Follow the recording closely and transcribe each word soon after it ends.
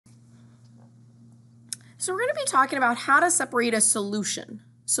So we're going to be talking about how to separate a solution.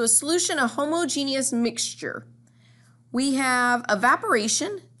 So a solution, a homogeneous mixture. We have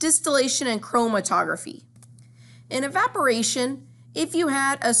evaporation, distillation, and chromatography. In evaporation, if you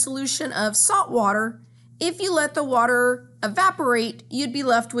had a solution of salt water, if you let the water evaporate, you'd be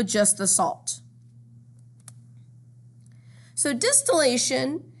left with just the salt. So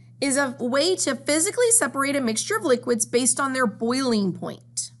distillation is a way to physically separate a mixture of liquids based on their boiling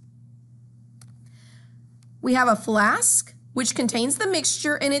point. We have a flask, which contains the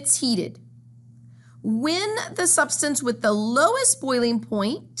mixture and it's heated. When the substance with the lowest boiling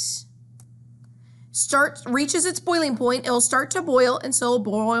point reaches its boiling point, it'll start to boil, and so it'll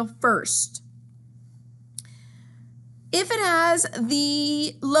boil first. If it has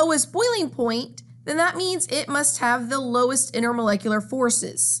the lowest boiling point, then that means it must have the lowest intermolecular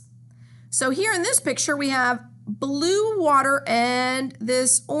forces. So here in this picture, we have blue water and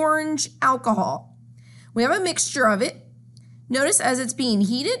this orange alcohol. We have a mixture of it. Notice as it's being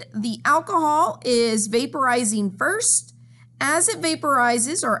heated, the alcohol is vaporizing first. As it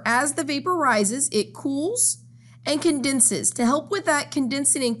vaporizes, or as the vapor rises, it cools and condenses. To help with that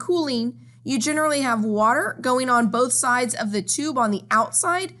condensing and cooling, you generally have water going on both sides of the tube on the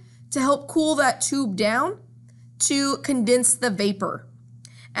outside to help cool that tube down to condense the vapor.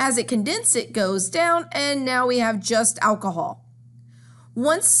 As it condenses, it goes down, and now we have just alcohol.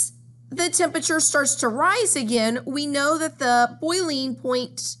 Once the temperature starts to rise again, we know that the boiling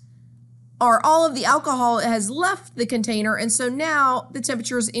point or all of the alcohol has left the container, and so now the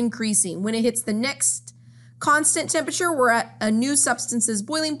temperature is increasing. When it hits the next constant temperature, we're at a new substance's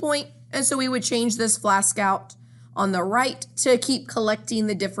boiling point, and so we would change this flask out on the right to keep collecting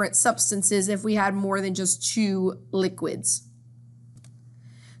the different substances if we had more than just two liquids.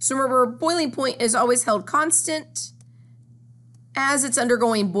 So remember, boiling point is always held constant as it's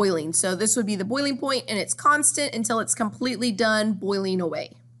undergoing boiling. So this would be the boiling point, and it's constant until it's completely done boiling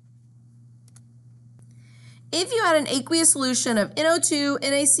away. If you had an aqueous solution of NO2,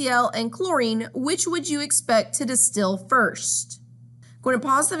 NaCl, and chlorine, which would you expect to distill first? Go ahead and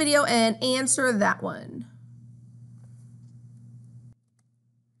pause the video and answer that one.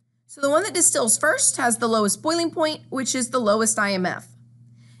 So the one that distills first has the lowest boiling point, which is the lowest IMF.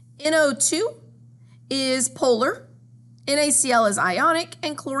 NO2 is polar, NaCl is ionic,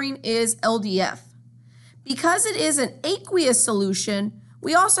 and chlorine is LDF. Because it is an aqueous solution,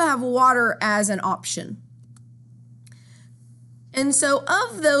 we also have water as an option. And so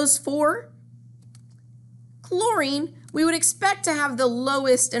of those four, chlorine, we would expect to have the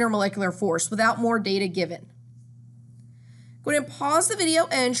lowest intermolecular force without more data given. Go ahead and pause the video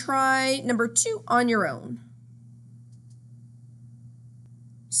and try number 2 on your own.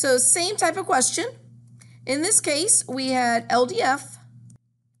 So same type of question. In this case, we had LDF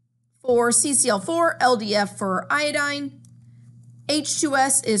for CCl4, LDF for iodine.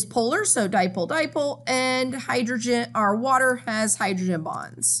 H2S is polar, so dipole-dipole, and hydrogen, our water has hydrogen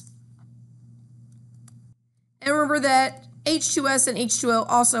bonds. And remember that H2S and H2O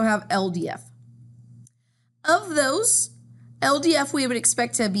also have LDF. Of those, LDF we would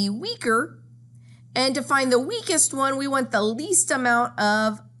expect to be weaker, and to find the weakest one, we want the least amount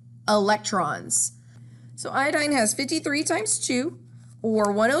of electrons. So iodine has 53 times 2,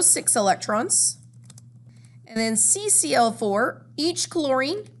 or 106 electrons. And then CCl4, each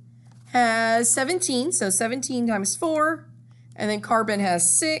chlorine has 17, so 17 times 4. And then carbon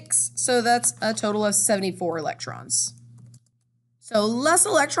has 6, so that's a total of 74 electrons. So less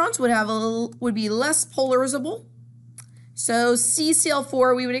electrons would be less polarizable. So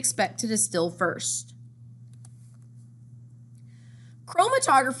CCl4 we would expect to distill first.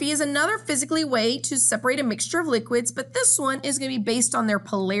 Chromatography is another physically way to separate a mixture of liquids, but this one is going to be based on their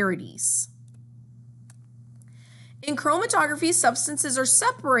polarities. In chromatography, substances are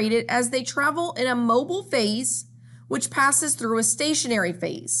separated as they travel in a mobile phase, which passes through a stationary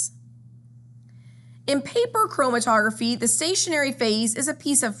phase. In paper chromatography, the stationary phase is a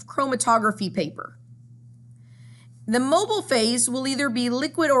piece of chromatography paper. The mobile phase will either be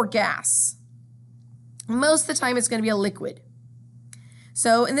liquid or gas. Most of the time, it's going to be a liquid.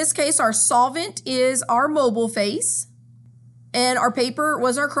 So in this case, our solvent is our mobile phase, and our paper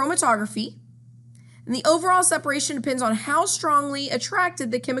was our chromatography. And the overall separation depends on how strongly attracted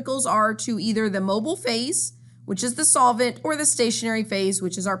the chemicals are to either the mobile phase, which is the solvent, or the stationary phase,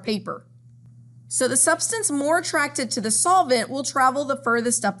 which is our paper. So the substance more attracted to the solvent will travel the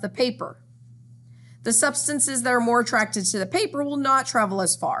furthest up the paper. The substances that are more attracted to the paper will not travel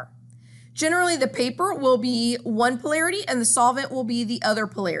as far. Generally, the paper will be one polarity and the solvent will be the other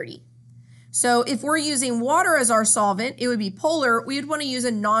polarity. So if we're using water as our solvent, it would be polar. We would want to use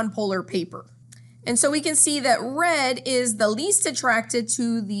a non-polar paper. And so we can see that red is the least attracted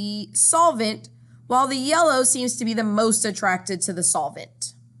to the solvent, while the yellow seems to be the most attracted to the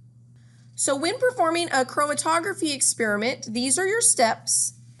solvent. So when performing a chromatography experiment, these are your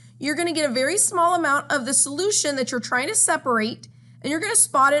steps. You're going to get a very small amount of the solution that you're trying to separate, and you're going to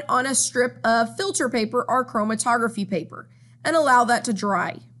spot it on a strip of filter paper or chromatography paper and allow that to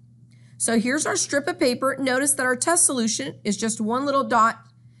dry. So here's our strip of paper. Notice that our test solution is just one little dot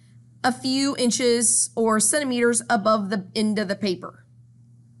a few inches or centimeters above the end of the paper.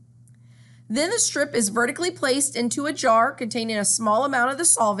 Then the strip is vertically placed into a jar containing a small amount of the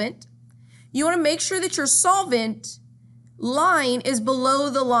solvent. You want to make sure that your solvent line is below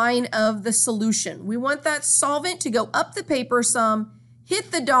the line of the solution. We want that solvent to go up the paper some,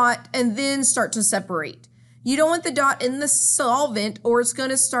 hit the dot, and then start to separate. You don't want the dot in the solvent or it's going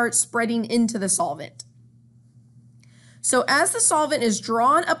to start spreading into the solvent. So as the solvent is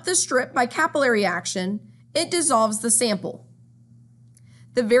drawn up the strip by capillary action, it dissolves the sample.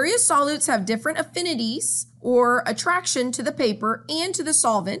 The various solutes have different affinities or attraction to the paper and to the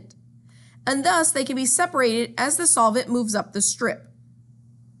solvent, and thus they can be separated as the solvent moves up the strip.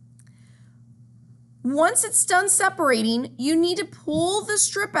 Once it's done separating, you need to pull the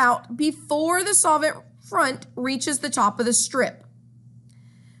strip out before the solvent front reaches the top of the strip.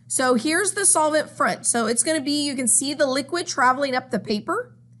 So here's the solvent front. So it's going to be, you can see the liquid traveling up the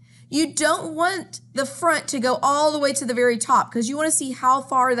paper. You don't want the front to go all the way to the very top because you want to see how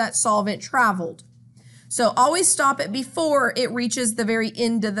far that solvent traveled. So always stop it before it reaches the very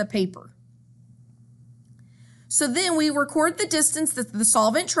end of the paper. So then we record the distance that the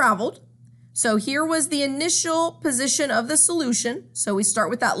solvent traveled. So here was the initial position of the solution. So we start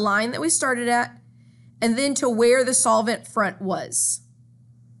with that line that we started at, and then to where the solvent front was.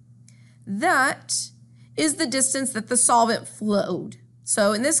 That is the distance that the solvent flowed.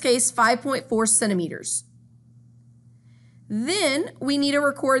 So in this case, 5.4 centimeters. Then we need to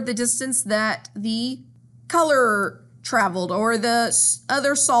record the distance that the color traveled or the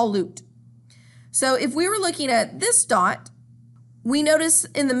other solute. So if we were looking at this dot, we notice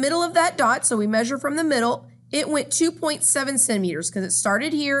in the middle of that dot, so we measure from the middle, it went 2.7 centimeters because it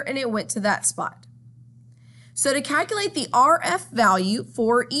started here and it went to that spot. So to calculate the RF value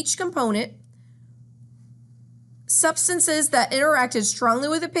for each component, substances that interacted strongly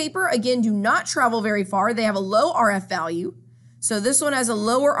with the paper, again, do not travel very far. They have a low RF value. So this one has a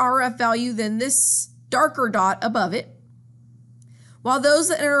lower RF value than this darker dot above it. While those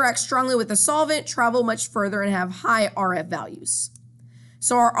that interact strongly with the solvent travel much further and have high RF values.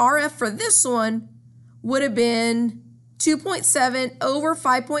 So our RF for this one would have been 2.7 over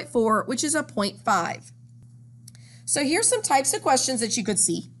 5.4, which is a 0.5. So here's some types of questions that you could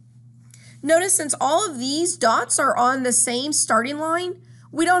see. Notice since all of these dots are on the same starting line,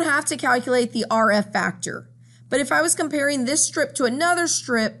 we don't have to calculate the RF factor. But if I was comparing this strip to another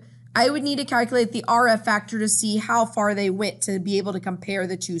strip, I would need to calculate the RF factor to see how far they went to be able to compare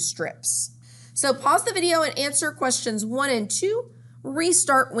the two strips. So pause the video and answer questions 1 and 2.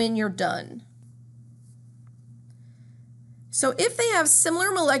 Restart when you're done. So if they have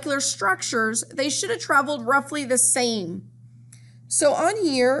similar molecular structures, they should have traveled roughly the same. So on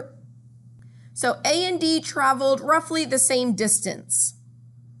here, so A and D traveled roughly the same distance.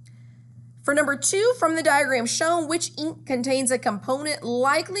 For number 2, from the diagram shown, which ink contains a component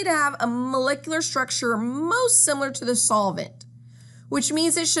likely to have a molecular structure most similar to the solvent, which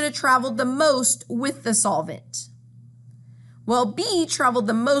means it should have traveled the most with the solvent. Well, B traveled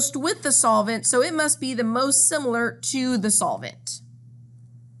the most with the solvent, so it must be the most similar to the solvent.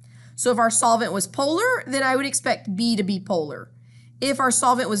 So if our solvent was polar, then I would expect B to be polar. If our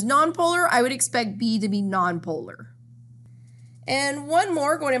solvent was nonpolar, I would expect B to be nonpolar. And one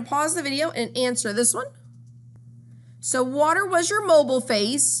more, go ahead and pause the video and answer this one. So water was your mobile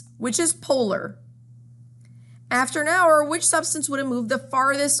phase, which is polar. After an hour, which substance would have moved the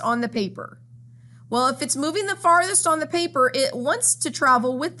farthest on the paper? Well, if it's moving the farthest on the paper, it wants to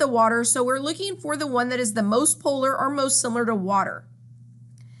travel with the water, so we're looking for the one that is the most polar or most similar to water.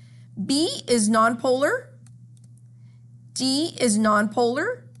 B is nonpolar. D is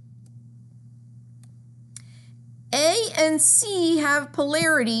nonpolar. A and C have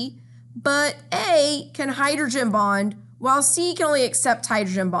polarity, but A can hydrogen bond, while C can only accept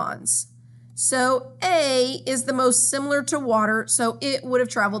hydrogen bonds. So A is the most similar to water, so it would have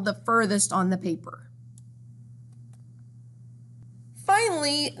traveled the furthest on the paper.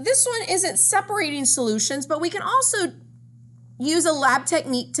 Finally, this one isn't separating solutions, but we can also use a lab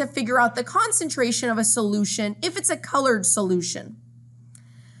technique to figure out the concentration of a solution if it's a colored solution.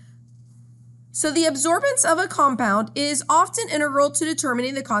 So the absorbance of a compound is often integral to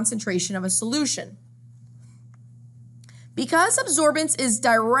determining the concentration of a solution. Because absorbance is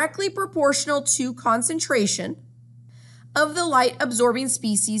directly proportional to concentration of the light-absorbing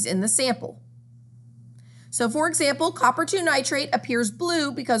species in the sample. So for example, copper 2 nitrate appears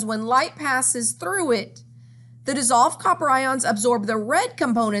blue because when light passes through it, the dissolved copper ions absorb the red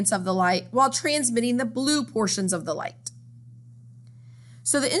components of the light while transmitting the blue portions of the light.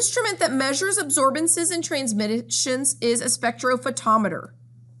 So the instrument that measures absorbances and transmissions is a spectrophotometer.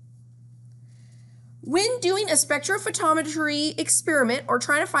 When doing a spectrophotometry experiment or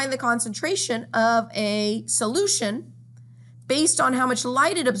trying to find the concentration of a solution based on how much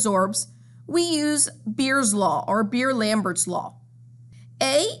light it absorbs, we use Beer's law or Beer-Lambert's law.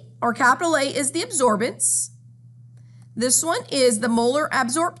 A, or capital A, is the absorbance. This one is the molar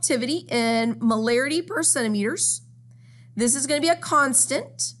absorptivity in molarity per centimeters. This is going to be a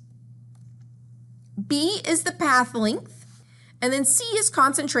constant. B is the path length. And then C is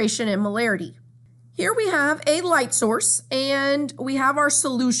concentration in molarity. Here we have a light source and we have our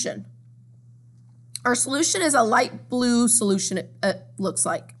solution. Our solution is a light blue solution, it looks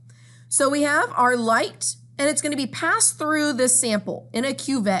like. So we have our light and it's going to be passed through this sample in a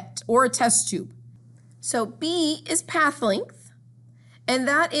cuvette or a test tube. So B is path length, and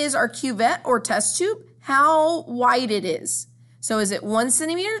that is our cuvette or test tube, how wide it is. So is it 1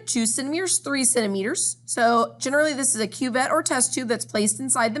 centimeter, 2 centimeters, 3 centimeters? So generally this is a cuvette or test tube that's placed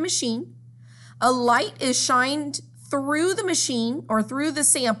inside the machine. A light is shined through the machine, or through the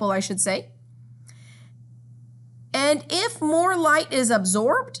sample, I should say. And if more light is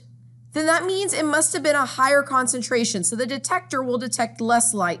absorbed, then that means it must have been a higher concentration. So the detector will detect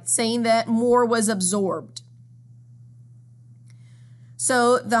less light, saying that more was absorbed.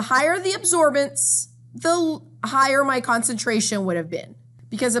 So the higher the absorbance, the higher my concentration would have been,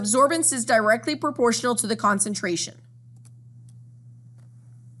 because absorbance is directly proportional to the concentration.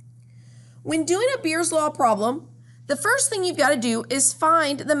 When doing a Beer's law problem, the first thing you've got to do is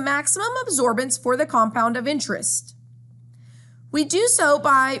find the maximum absorbance for the compound of interest. We do so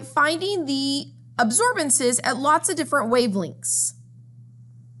by finding the absorbances at lots of different wavelengths.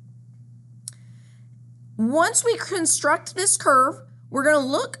 Once we construct this curve, we're going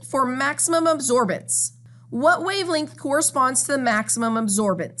to look for maximum absorbance. What wavelength corresponds to the maximum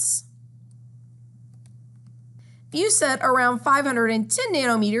absorbance? If you said around 510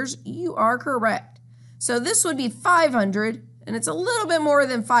 nanometers, you are correct. So this would be 500, and it's a little bit more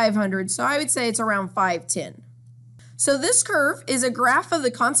than 500, so I would say it's around 510. So this curve is a graph of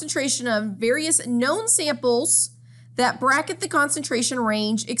the concentration of various known samples that bracket the concentration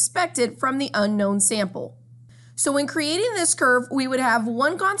range expected from the unknown sample. So when creating this curve, we would have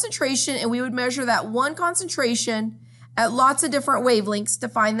one concentration and we would measure that one concentration at lots of different wavelengths to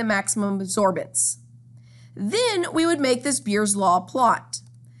find the maximum absorbance. Then we would make this Beer's law plot.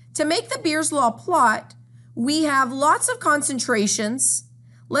 To make the Beer's law plot, we have lots of concentrations.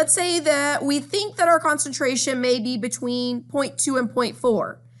 Let's say that we think that our concentration may be between 0.2 and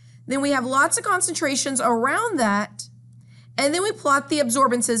 0.4. Then we have lots of concentrations around that, and then we plot the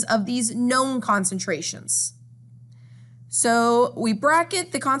absorbances of these known concentrations. So we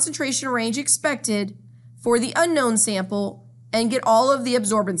bracket the concentration range expected for the unknown sample and get all of the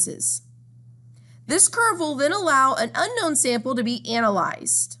absorbances. This curve will then allow an unknown sample to be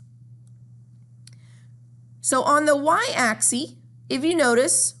analyzed. So on the y-axis, if you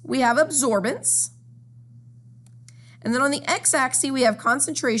notice, we have absorbance. And then on the x-axis, we have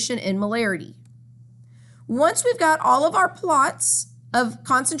concentration in molarity. Once we've got all of our plots of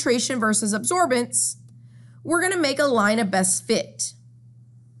concentration versus absorbance, we're going to make a line of best fit.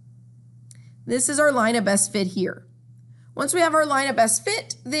 This is our line of best fit here. Once we have our line of best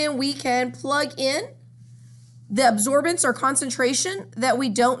fit, then we can plug in the absorbance or concentration that we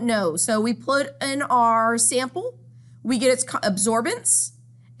don't know. So we put in our sample, we get its absorbance,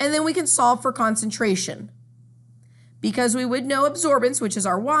 and then we can solve for concentration. Because we would know absorbance, which is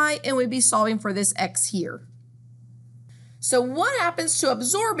our y, and we'd be solving for this x here. So what happens to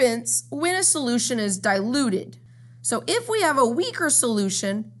absorbance when a solution is diluted? So if we have a weaker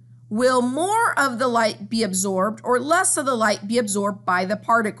solution, will more of the light be absorbed or less of the light be absorbed by the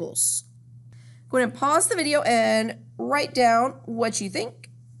particles? Go ahead and pause the video and write down what you think.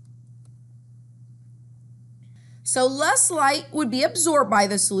 So less light would be absorbed by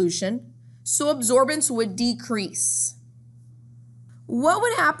the solution, so absorbance would decrease. What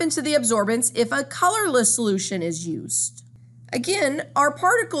would happen to the absorbance if a colorless solution is used? Again, our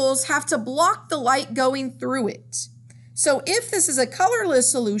particles have to block the light going through it. So if this is a colorless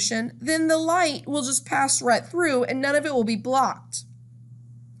solution, then the light will just pass right through and none of it will be blocked.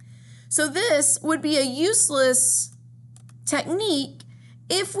 So this would be a useless technique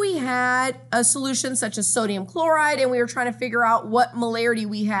if we had a solution such as sodium chloride and we were trying to figure out what molarity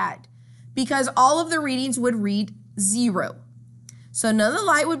we had, because all of the readings would read 0. So none of the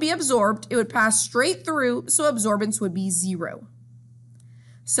light would be absorbed. It would pass straight through, so absorbance would be 0.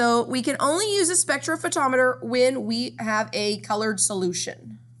 So we can only use a spectrophotometer when we have a colored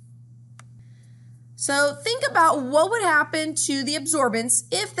solution. So think about what would happen to the absorbance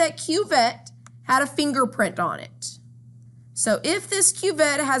if that cuvette had a fingerprint on it. So if this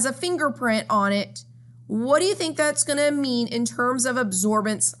cuvette has a fingerprint on it, what do you think that's going to mean in terms of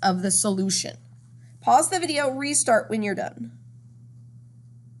absorbance of the solution? Pause the video, restart when you're done.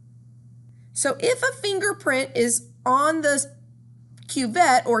 So if a fingerprint is on the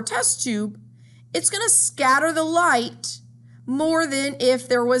cuvette or test tube, it's going to scatter the light more than if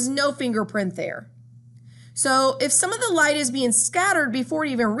there was no fingerprint there. So if some of the light is being scattered before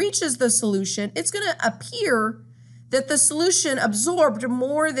it even reaches the solution, it's going to appear that the solution absorbed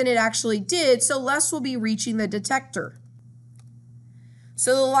more than it actually did, so less will be reaching the detector.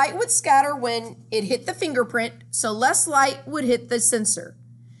 So the light would scatter when it hit the fingerprint, so less light would hit the sensor.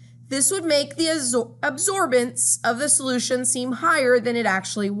 This would make the absorbance of the solution seem higher than it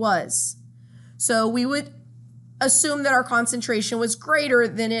actually was. So we would assume that our concentration was greater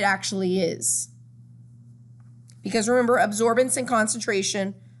than it actually is. Because remember, absorbance and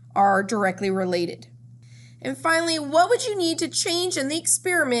concentration are directly related. And finally, what would you need to change in the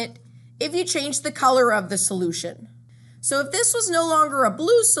experiment if you changed the color of the solution? So if this was no longer a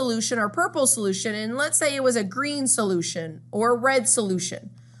blue solution or purple solution, and let's say it was a green solution or a red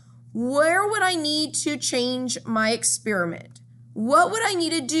solution, where would I need to change my experiment? What would I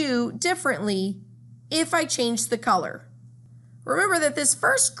need to do differently if I changed the color? Remember that this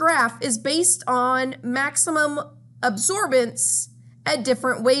first graph is based on maximum absorbance at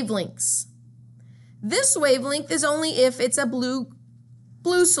different wavelengths. This wavelength is only if it's a blue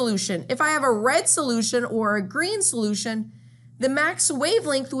solution. If I have a red solution or a green solution, the max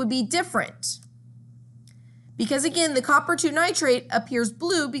wavelength would be different. Because again, the copper 2 nitrate appears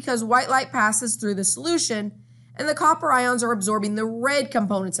blue because white light passes through the solution and the copper ions are absorbing the red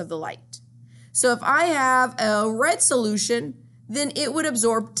components of the light. So if I have a red solution, then it would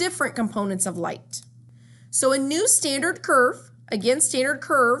absorb different components of light. So a new standard curve, again, standard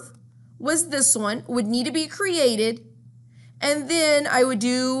curve was this one, would need to be created, and then I would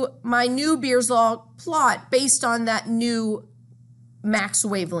do my new Beer's law plot based on that new max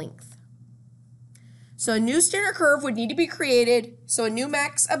wavelength. So a new standard curve would need to be created, so a new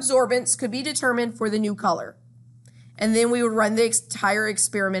max absorbance could be determined for the new color. And then we would run the entire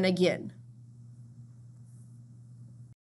experiment again.